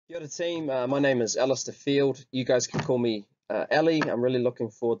Kia ora team, my name is Alistair Field. You guys can call me Ali. I'm really looking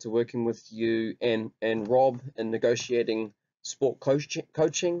forward to working with you and Rob in negotiating sport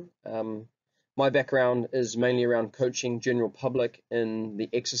coaching. My background is mainly around coaching general public in the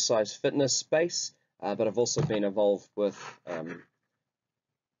exercise fitness space, but I've also been involved with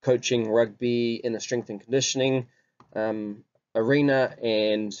coaching rugby in the strength and conditioning arena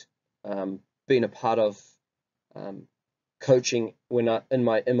and being a part of coaching in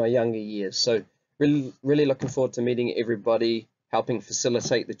my younger years. So really looking forward to meeting everybody, helping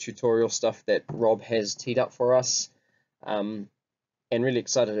facilitate the tutorial stuff that Rob has teed up for us, and really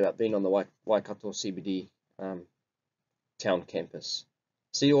excited about being on the Waikato CBD town campus.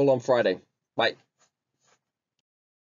 See you all on Friday. Bye.